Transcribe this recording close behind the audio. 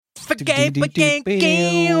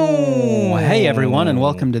Hey everyone, and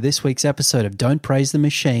welcome to this week's episode of Don't Praise the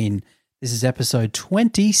Machine. This is episode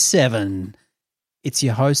 27. It's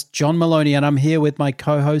your host, John Maloney, and I'm here with my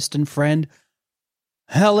co-host and friend,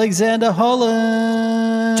 Alexander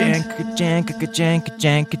Holland.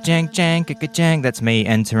 That's me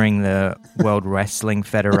entering the World Wrestling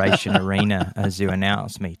Federation arena as you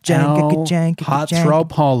announce me.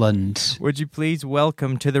 Heartthrob Holland. Would you please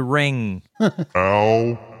welcome to the ring?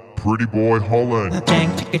 Al, Pretty Boy Holland.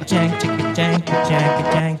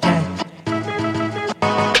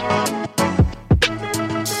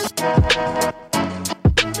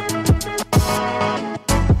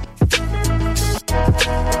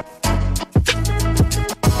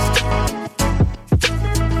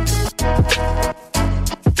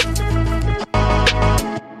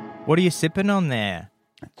 What are you sipping on there?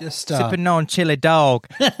 Just sipping on chili dog.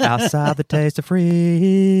 Outside the taste of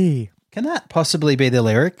free. Can that possibly be the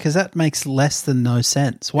lyric? Because that makes less than no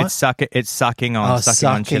sense. What? It's sucking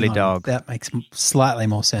on chili dog. That makes slightly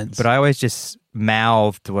more sense. But I always just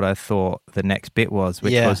mouthed what I thought the next bit was,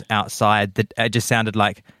 which was outside. It just sounded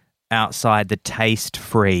like outside the taste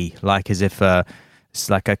free, like as if it's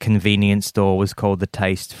like a convenience store was called the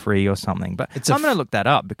Taste Free or something. But I'm going to look that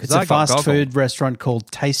up because it's a fast food restaurant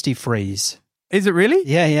called Tasty Freeze. Is it really?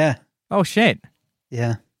 Yeah. Oh shit.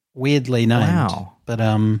 Yeah. Weirdly named. Wow. But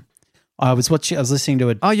I was listening to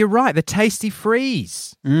it. Oh, you're right. The Tasty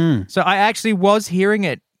Freeze. So I actually was hearing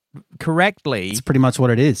it correctly. It's pretty much what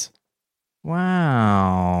it is.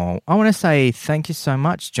 Wow. I want to say thank you so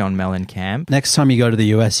much, John Mellencamp. Next time you go to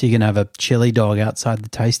the US, you can have a chili dog outside the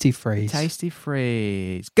Tasty Freeze. Tasty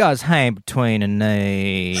Freeze. Goes hang between the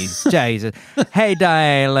knees. Jesus. Hey,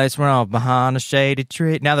 Diane, let's run off behind a shady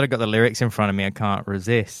tree. Now that I've got the lyrics in front of me, I can't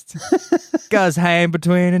resist. Goes hang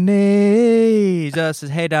between the knees. Just says,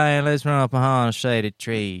 hey, Diane, let's run off behind a shady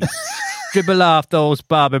tree. Dribble off those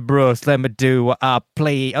Bobby Brooks. Let me do what I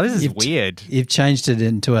please. Oh, this is weird. You've changed it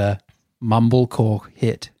into a mumblecore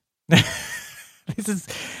hit. This is,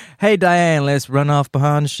 hey Diane, let's run off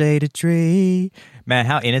behind a shaded tree. Man,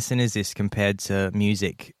 how innocent is this compared to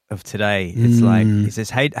music of today? It's like, it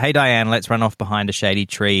says, hey Diane, let's run off behind a shady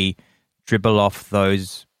tree, dribble off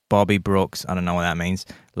those Bobby Brooks. I don't know what that means.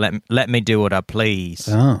 Let me do what I please.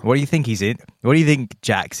 Oh. What do you think he's in? What do you think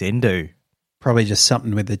Jack's into? Probably just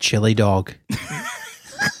something with the chili dog.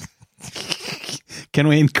 Can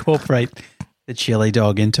we incorporate the chili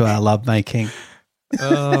dog into our lovemaking?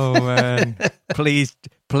 Oh, man. Please,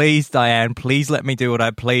 Diane, please let me do what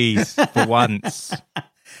I please for once. Oh,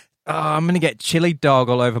 I'm going to get chili dog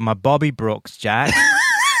all over my Bobby Brooks, Jack.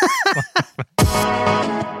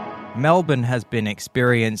 Melbourne has been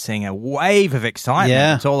experiencing a wave of excitement.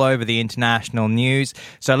 Yeah. It's all over the international news.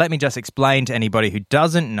 So let me just explain to anybody who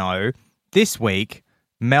doesn't know, this week,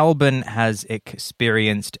 Melbourne has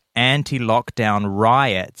experienced anti-lockdown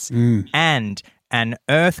riots and an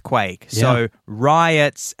earthquake. Yeah. So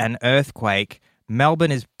riots and earthquake.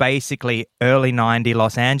 Melbourne is basically early 90s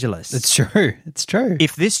Los Angeles. It's true. It's true.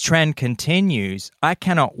 If this trend continues, I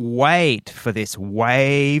cannot wait for this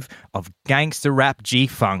wave of gangster rap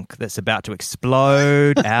G-funk that's about to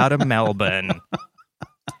explode out of Melbourne.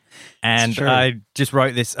 And I just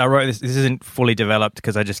wrote this. This isn't fully developed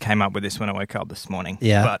because I just came up with this when I woke up this morning.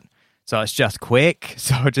 Yeah. But so it's just quick.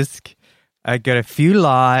 So I got a few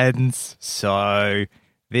lines. So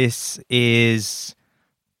this is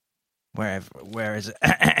where is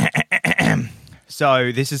it?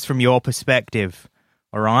 So this is from your perspective.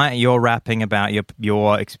 All right, you're rapping about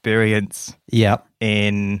your experience. Yep.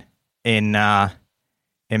 In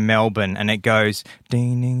Melbourne, and it goes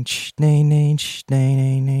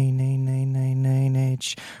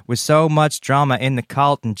with so much drama in the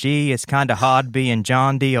Carlton G, it's kind of hard being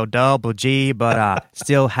John D or Double G, but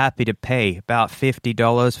still happy to pay about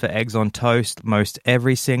 $50 for eggs on toast most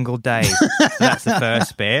every single day. So that's the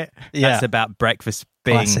first bit. Yeah. That's about breakfast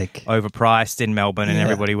being Classic. Overpriced in Melbourne and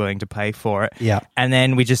everybody willing to pay for it. Yeah. And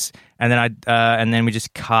then we just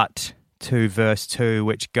cut to verse 2,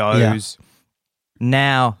 which goes. Yeah.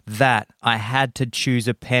 Now that I had to choose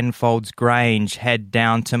a Penfolds Grange, head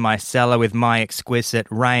down to my cellar with my exquisite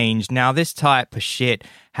range. Now this type of shit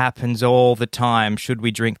happens all the time. Should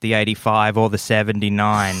we drink the 85 or the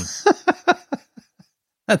 79?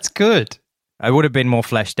 That's good. I would have been more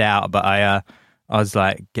fleshed out, but I was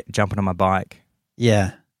like jumping on my bike.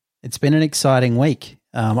 Yeah. It's been an exciting week.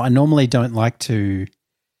 I normally don't like to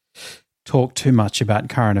talk too much about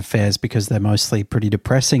current affairs because they're mostly pretty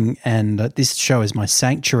depressing, and this show is my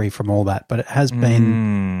sanctuary from all that, but it has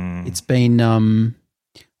been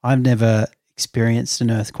I've never experienced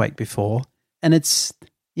an earthquake before, and it's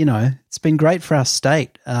it's been great for our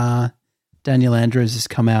state. Daniel Andrews has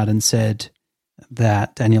come out and said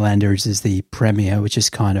that Daniel Andrews is the premier, which is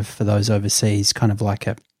kind of, for those overseas, kind of like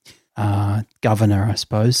a governor, I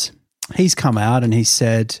suppose. He's come out and he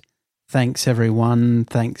said, thanks everyone,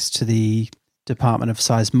 thanks to the Department of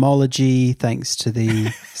Seismology, thanks to the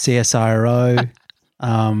CSIRO.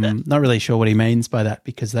 Not really sure what he means by that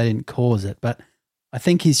because they didn't cause it, but I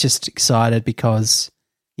think he's just excited because,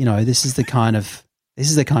 this is the kind of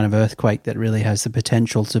earthquake that really has the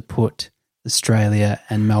potential to put Australia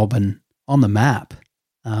and Melbourne on the map.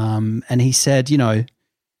 And he said,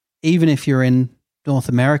 even if you're in North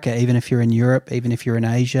America, even if you're in Europe, even if you're in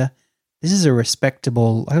Asia, this is a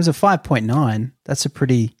respectable, it was a 5.9. That's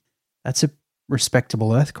a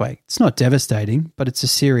respectable earthquake. It's not devastating, but it's a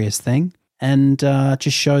serious thing. And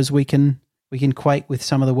just shows we can quake with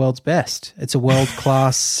some of the world's best. It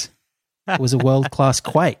was a world-class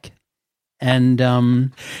quake.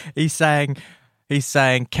 And he's saying,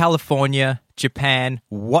 California, Japan,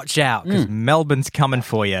 watch out because Melbourne's coming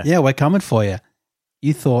for you. Yeah, we're coming for you.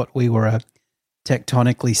 You thought we were a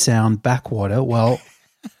tectonically sound backwater. Well,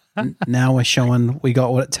 now we're showing we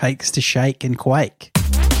got what it takes to shake and quake.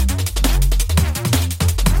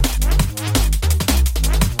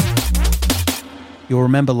 You'll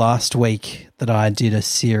remember last week that I did a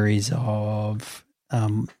series of,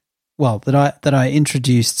 that I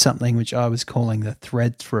introduced something which I was calling the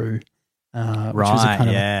thread through, which was a kind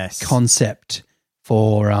of concept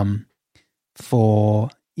for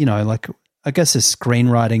like I guess a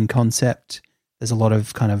screenwriting concept. There's a lot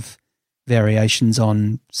of kind of variations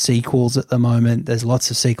on sequels at the moment. There's lots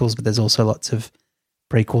of sequels, but there's also lots of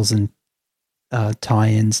prequels and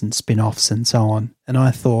tie-ins and spin-offs and so on. And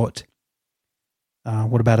I thought,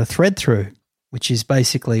 what about a thread through, which is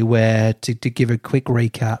basically where, to give a quick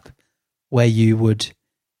recap, where you would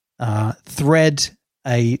thread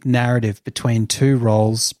a narrative between two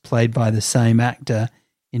roles played by the same actor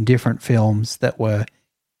in different films that were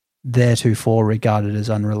theretofore regarded as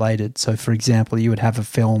unrelated. So, for example, you would have a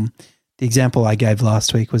film. The example I gave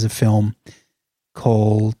last week was a film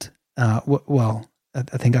called, I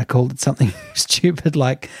think I called it something stupid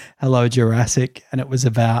like Hello Jurassic, and it was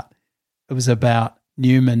about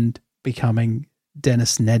Newman becoming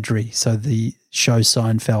Dennis Nedry. So the show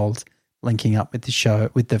Seinfeld linking up with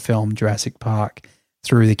the film Jurassic Park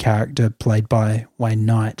through the character played by Wayne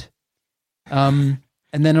Knight. And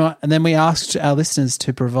then we asked our listeners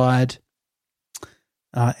to provide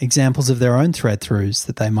examples of their own thread throughs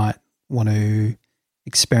that they might want to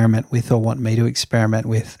experiment with or want me to experiment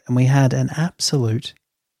with. And we had an absolute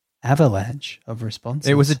avalanche of responses.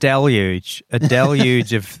 It was a deluge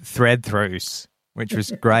of thread throughs, which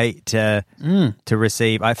was great to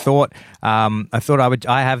receive. I thought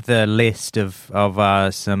I have the list of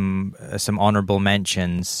some honorable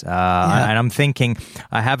mentions, and I'm thinking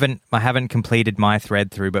I haven't completed my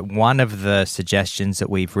thread through, but one of the suggestions that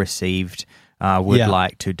we've received would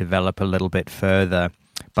like to develop a little bit further.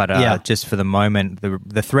 But just for the moment,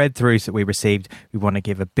 the thread throughs that we received, we want to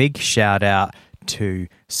give a big shout out to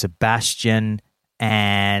Sebastian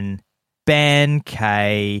and Ben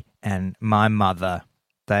K and my mother.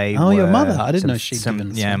 Your mother? I didn't know she'd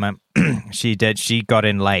given us. Yeah, she did. She got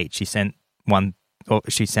in late. She sent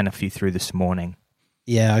a few through this morning.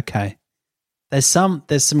 Yeah, okay. There's some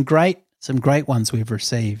great ones we've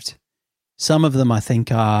received. Some of them I think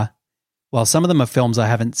some of them are films I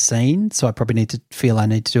haven't seen, so I probably need to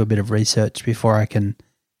do a bit of research before I can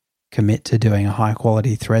commit to doing a high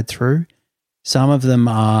quality thread through. Some of them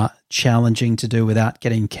are challenging to do without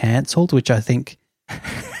getting cancelled, which I think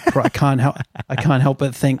I can't help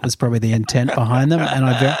but think was probably the intent behind them, and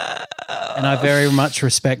I very much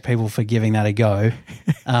respect people for giving that a go.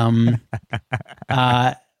 But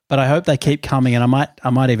I hope they keep coming, and I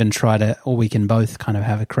might even try to, or we can both kind of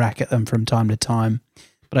have a crack at them from time to time.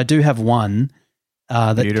 But I do have one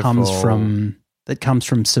that comes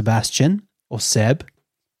from Sebastian, or Seb,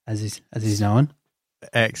 as he's known.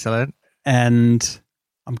 Excellent. And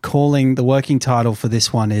I'm calling, the working title for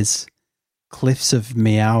this one is Cliffs of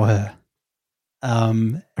Meowher.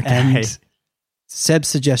 And Seb's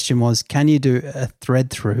suggestion was, can you do a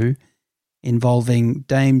thread through involving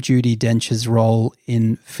Dame Judi Dench's role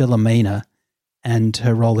in Philomena and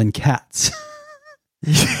her role in Cats?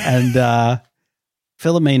 And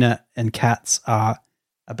Philomena and Cats are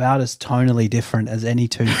about as tonally different as any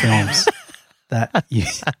two films that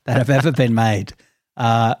have ever been made.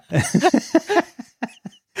 And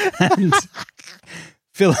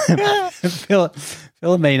Philomena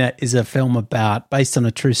is a film based on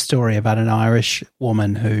a true story about an Irish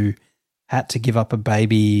woman who had to give up a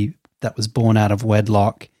baby that was born out of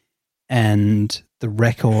wedlock, and the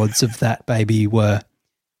records of that baby were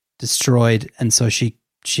destroyed, and so she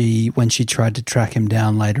when she tried to track him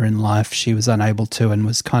down later in life, she was unable to and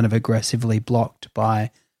was kind of aggressively blocked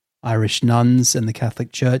by Irish nuns and the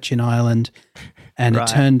Catholic Church in Ireland. And Right.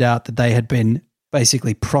 It turned out that they had been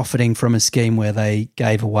basically profiting from a scheme where they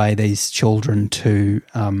gave away these children to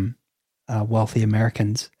wealthy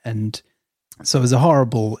Americans. And so it was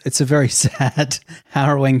it's a very sad,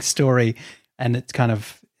 harrowing story. And it's kind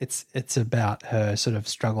of, it's about her sort of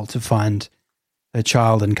struggle to find her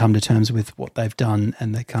child and come to terms with what they've done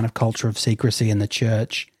and the kind of culture of secrecy in the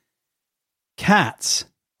church. Cats,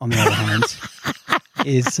 on the other hand,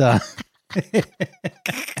 is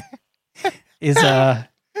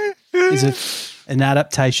an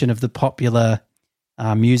adaptation of the popular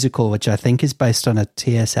musical, which I think is based on a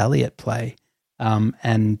T.S. Eliot play,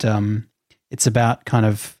 and it's about kind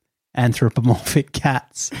of anthropomorphic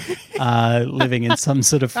cats living in some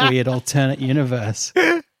sort of weird alternate universe.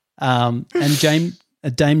 And Dame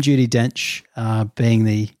Judi Dench, being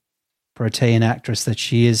the protean actress that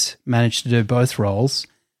she is, managed to do both roles.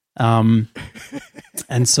 And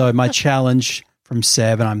so my challenge from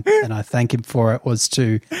Seb, and I thank him for it, was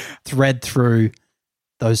to thread through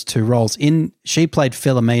those two roles. She played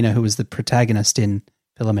Philomena, who was the protagonist in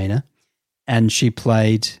Philomena, and she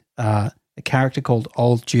played a character called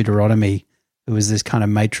Old Deuteronomy, who was this kind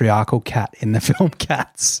of matriarchal cat in the film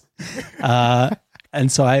Cats. And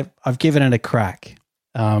so I've given it a crack,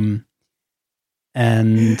 and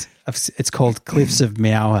it's called Cliffs of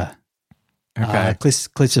Moher. Okay.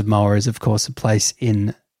 Cliffs of Moher is, of course, a place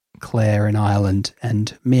in Clare in Ireland,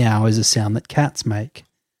 and meow is a sound that cats make.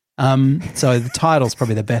 So the title's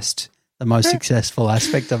probably the most successful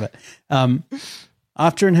aspect of it.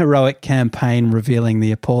 After an heroic campaign revealing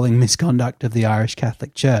the appalling misconduct of the Irish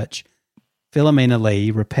Catholic Church, Philomena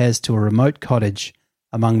Lee repairs to a remote cottage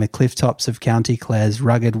among the cliff tops of County Clare's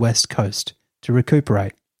rugged west coast to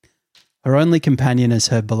recuperate. Her only companion is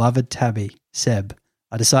her beloved tabby, Seb.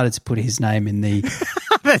 I decided to put his name in the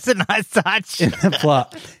That's a nice touch. in the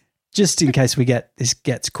plot, just in case this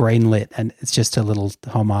gets greenlit, and it's just a little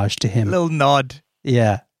homage to him. Little nod.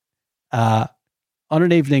 Yeah. On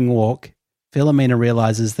an evening walk, Philomena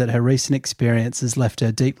realizes that her recent experience has left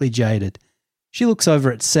her deeply jaded. She looks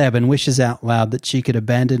over at Seb and wishes out loud that she could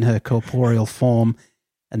abandon her corporeal form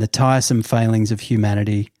and the tiresome failings of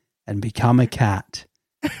humanity and become a cat.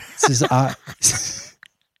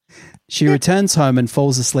 She returns home and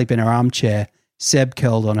falls asleep in her armchair, Seb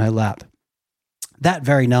curled on her lap. That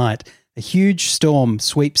very night, a huge storm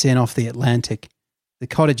sweeps in off the Atlantic. The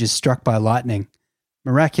cottage is struck by lightning.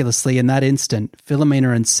 Miraculously, in that instant,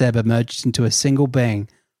 Philomena and Seb emerged into a single being,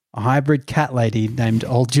 a hybrid cat lady named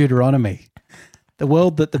Old Deuteronomy. The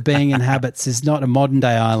world that the being inhabits is not a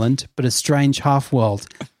modern-day island, but a strange half-world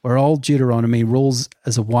where Old Deuteronomy rules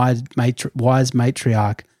as a wise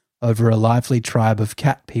matriarch over a lively tribe of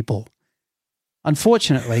cat people.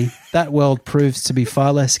 Unfortunately, that world proves to be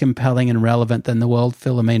far less compelling and relevant than the world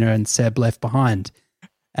Philomena and Seb left behind,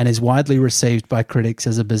 and is widely received by critics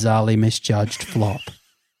as a bizarrely misjudged flop.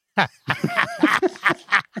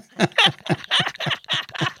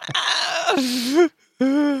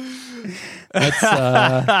 That's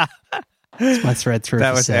my thread through.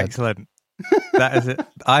 That for was Seb. excellent. That is it.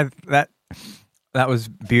 That was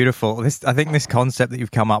beautiful. I think this concept that you've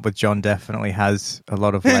come up with, John, definitely has a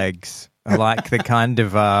lot of legs. I like the kind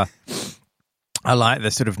of I like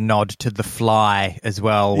the sort of nod to The Fly as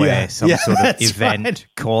well, where some sort of event right.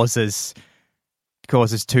 causes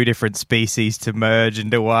two different species to merge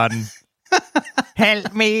into one.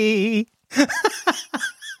 Help me.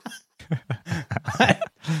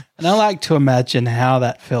 And I like to imagine how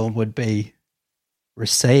that film would be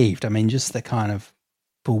received. I mean, just the kind of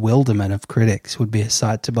bewilderment of critics would be a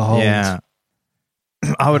sight to behold. Yeah.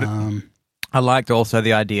 I liked also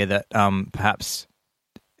the idea that perhaps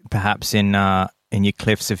in your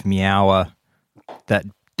Cliffs of Meower, that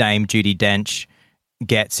Dame Judi Dench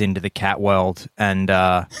gets into the cat world and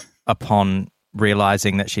upon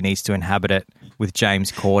realizing that she needs to inhabit it with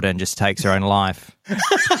James Corden, just takes her own life.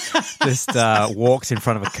 Just walks in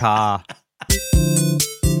front of a car.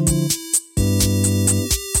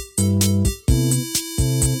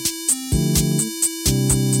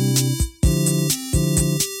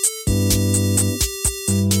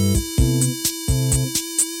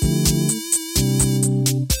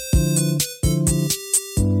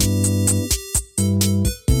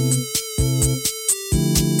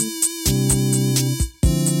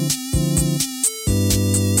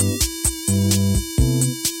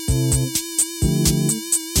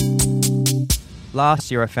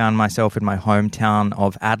 Last year, I found myself in my hometown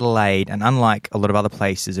of Adelaide, and unlike a lot of other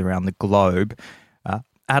places around the globe,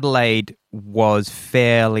 Adelaide was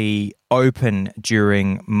fairly open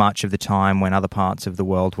during much of the time when other parts of the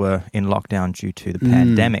world were in lockdown due to the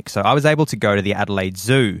pandemic. So I was able to go to the Adelaide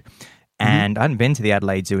Zoo, and I hadn't been to the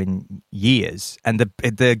Adelaide Zoo in years. And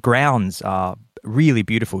the grounds are really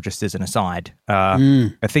beautiful, just as an aside. I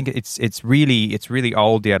think it's really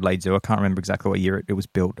old, the Adelaide Zoo. I can't remember exactly what year it was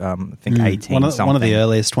built. I think 18-something. One of the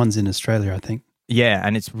earliest ones in Australia, I think. Yeah,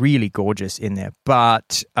 and it's really gorgeous in there.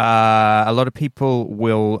 But a lot of people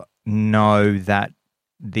will know that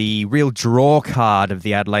the real draw card of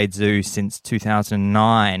the Adelaide Zoo since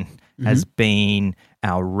 2009 has been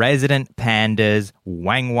our resident pandas,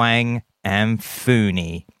 Wang Wang and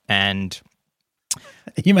Funi. And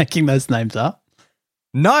are you making those names up?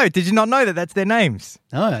 No, did you not know that that's their names?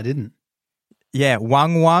 No, I didn't. Yeah,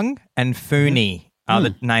 Wang Wang and Funi are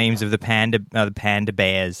the names of the panda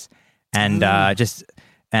bears. And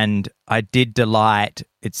and I did delight.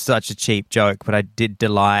 It's such a cheap joke, but I did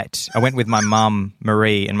delight. I went with my mum,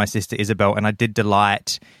 Marie, and my sister, Isabel, and I did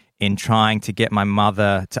delight in trying to get my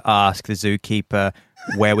mother to ask the zookeeper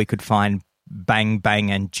where we could find Bang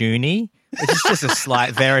Bang and Junie, which is just a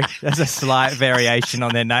slight variation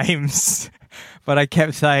on their names. But I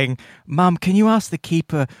kept saying, Mum, can you ask the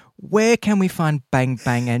keeper, where can we find Bang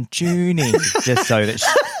Bang and Junie? just so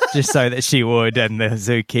that she would, and the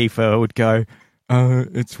zookeeper would go,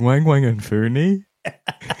 it's Wang Wang and Funi.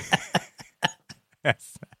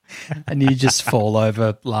 And you just fall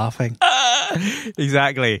over laughing.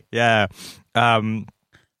 Exactly, yeah.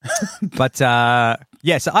 But so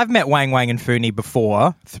I've met Wang Wang and Funi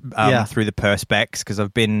before through the Perspex, because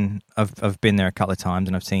I've been there a couple of times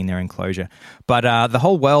and I've seen their enclosure. But the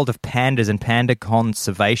whole world of pandas and panda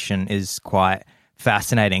conservation is quite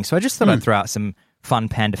fascinating. So I just thought I'd throw out some fun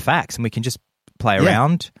panda facts and we can just play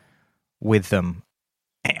around with them.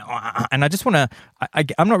 And I just want to,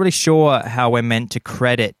 I'm not really sure how we're meant to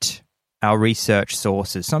credit our research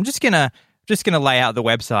sources. So I'm just going to lay out the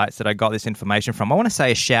websites that I got this information from. I want to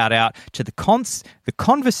say a shout out to I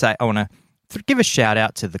want to give a shout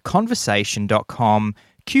out to theconversation.com,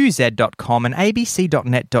 qz.com and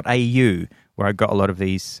abc.net.au, where I got a lot of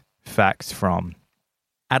these facts from.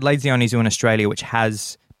 Adelaide's the only zoo in Australia which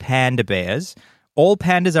has panda bears. All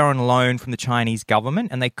pandas are on loan from the Chinese government,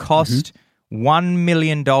 and they cost $1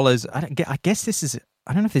 million. I guess this is,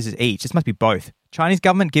 I don't know if this is each. This must be both. Chinese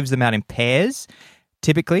government gives them out in pairs,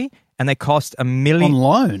 typically, and they cost $1 million. On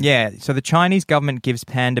loan? Yeah. So the Chinese government gives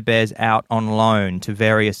panda bears out on loan to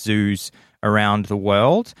various zoos around the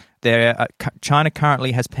world. China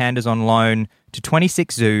currently has pandas on loan to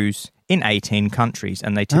 26 zoos in 18 countries,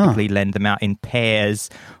 and they typically lend them out in pairs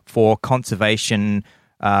for conservation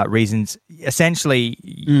reasons. Essentially,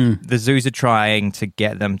 the zoos are trying to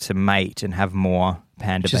get them to mate and have more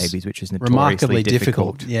panda babies, which is notoriously remarkably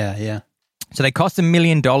difficult. Yeah. So they cost $1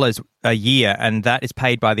 million a year, and that is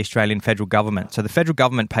paid by the Australian federal government. So the federal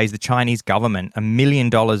government pays the Chinese government $1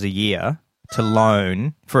 million a year to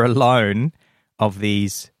loan of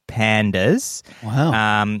these pandas.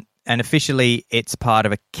 Wow. And officially, it's part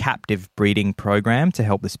of a captive breeding program to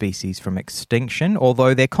help the species from extinction,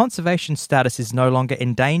 although their conservation status is no longer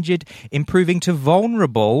endangered, improving to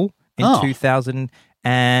vulnerable in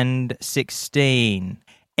 2016.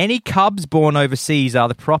 Any cubs born overseas are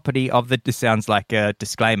the property of this sounds like a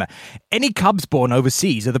disclaimer. Any cubs born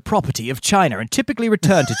overseas are the property of China and typically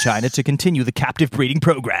return to China to continue the captive breeding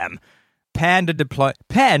program. Panda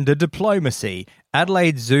diplomacy.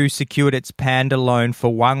 Adelaide Zoo secured its panda loan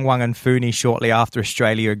for Wang Wang and Funi shortly after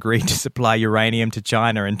Australia agreed to supply uranium to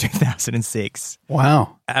China in 2006.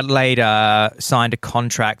 Wow. Adelaide signed a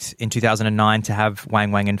contract in 2009 to have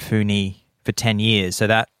Wang Wang and Funi for 10 years. So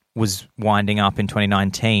that was winding up in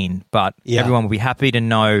 2019. But everyone will be happy to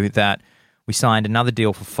know that we signed another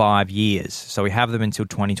deal for 5 years. So we have them until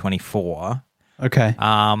 2024. Okay.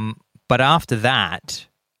 But after that,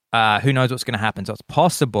 who knows what's going to happen? So it's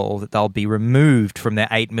possible that they'll be removed from their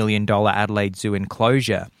 $8 million Adelaide Zoo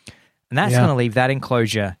enclosure. And that's going to leave that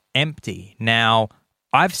enclosure empty. Now,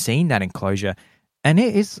 I've seen that enclosure, and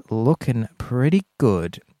it is looking pretty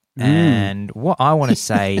good. And what I want to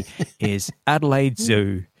say is, Adelaide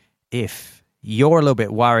Zoo, if you're a little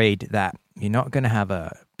bit worried that you're not going to have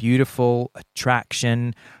a beautiful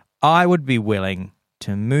attraction, I would be willing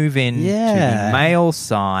to move in to the male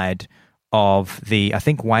side of the, I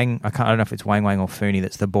think I don't know if it's Wang Wang or Funi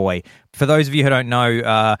that's the boy. For those of you who don't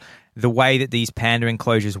know, the way that these panda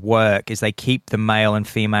enclosures work is they keep the male and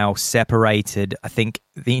female separated, I think,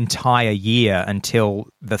 the entire year until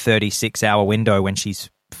the 36-hour window when she's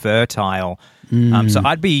fertile. So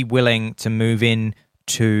I'd be willing to move in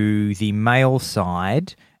to the male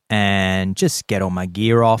side and just get all my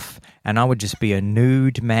gear off, and I would just be a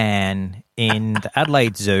nude man in the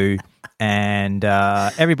Adelaide Zoo, and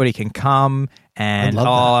everybody can come, and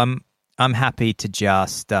I'm happy to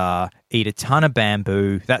just eat a ton of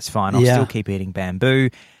bamboo. That's fine. I'll still keep eating bamboo,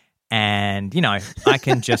 and I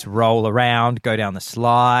can just roll around, go down the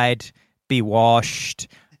slide, be washed.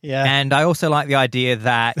 Yeah. And I also like the idea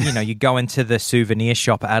that, you go into the souvenir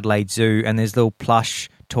shop at Adelaide Zoo and there's little plush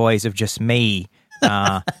toys of just me,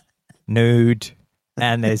 nude,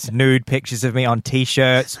 and there's nude pictures of me on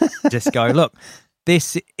T-shirts. Just go, look,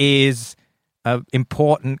 this is an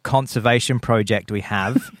important conservation project we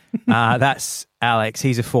have. That's Alex.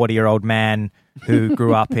 He's a 40-year-old man who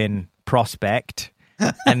grew up in Prospect,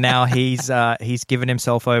 and now he's given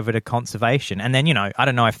himself over to conservation. And then, I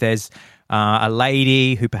don't know if there's a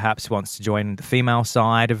lady who perhaps wants to join the female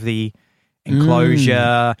side of the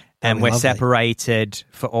enclosure, and we're separated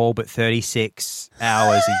for all but 36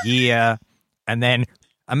 hours a year. And then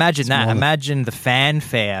imagine that. Imagine the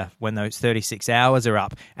fanfare when those 36 hours are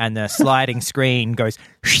up and the sliding screen goes,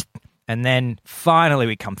 and then finally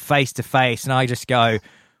we come face to face, and I just go,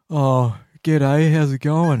 "Oh, g'day, how's it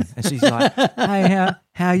going?" And she's like, "Hey,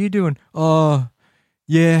 how you doing?" "Oh,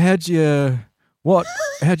 yeah, what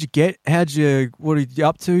are you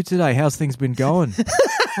up to today? How's things been going?"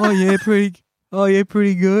 Oh yeah, pretty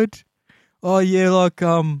good. Oh yeah, like,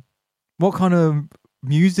 what kind of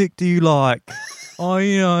music do you like? Oh,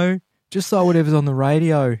 just like whatever's on the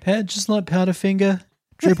radio. Just like Powderfinger.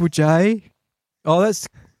 Triple J. Oh, that's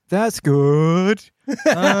good.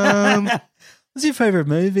 What's your favourite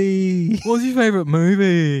movie? What's your favourite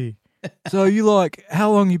movie? So you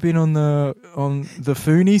how long you been on the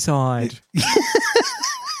Foonie side?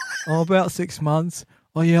 Oh, about 6 months.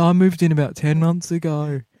 Oh yeah, I moved in about 10 months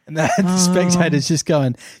ago. And the spectator's just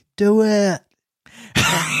going, "Do it."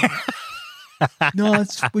 No,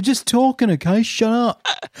 we're just talking, okay? Shut up.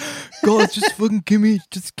 Guys, just fucking give me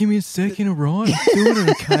a second, all right? I'm doing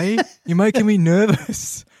it, okay? You're making me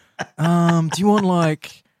nervous. Do you want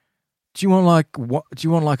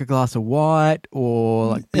a glass of white or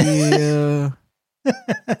like beer?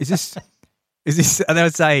 Is this? And they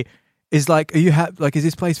would say, is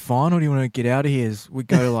this place fine, or do you want to get out of here? We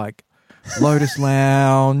go to Lotus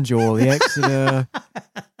Lounge or the Exeter.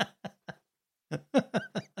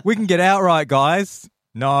 We can get out, right, guys?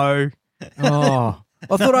 No. Oh,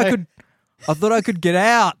 I thought I could get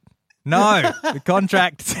out. No, the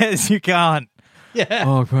contract says you can't. Yeah.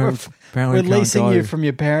 Oh, apparently we're leasing you from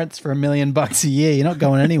your parents for $1 million a year. You're not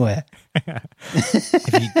going anywhere.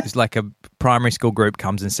 It's like a primary school group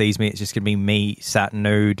comes and sees me, it's just going to be me sat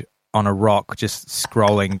nude on a rock, just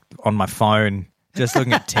scrolling on my phone, just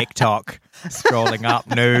looking at TikTok, scrolling up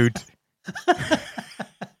nude.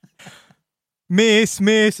 Miss,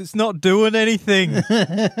 it's not doing anything.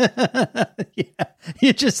 Yeah,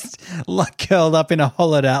 you're just curled up in a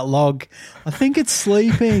hollowed out log. I think it's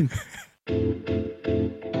sleeping.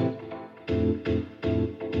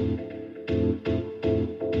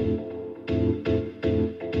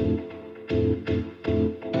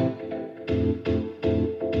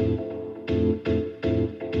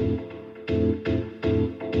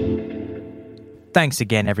 Thanks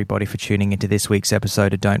again, everybody, for tuning into this week's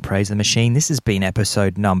episode of Don't Praise the Machine. This has been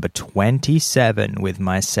episode number 27 with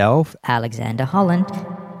myself, Alexander Holland,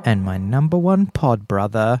 and my number one pod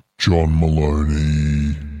brother, John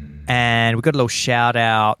Maloney. And we've got a little shout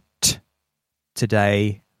out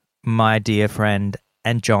today, my dear friend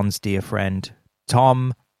and John's dear friend,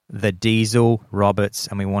 Tom the Diesel Roberts.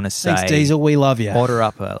 And we want to say, thanks, Diesel, we love you. Order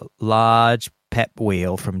up a large pep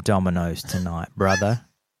wheel from Domino's tonight, brother.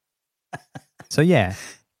 So yeah,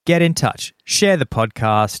 get in touch. Share the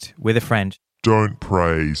podcast with a friend.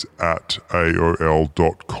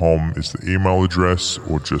 don'tpraise@aol.com is the email address,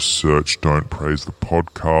 or just search Don't Praise the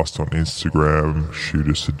Podcast on Instagram. Shoot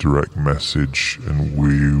us a direct message and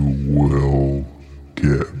we will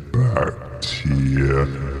get back to you.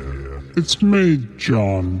 It's me,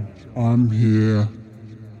 John. I'm here.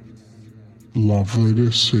 Lovely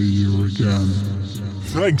to see you again.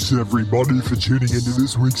 Thanks everybody for tuning into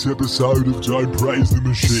this week's episode of Don't Praise the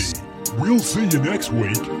Machine. We'll see you next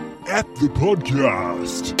week at the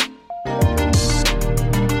podcast.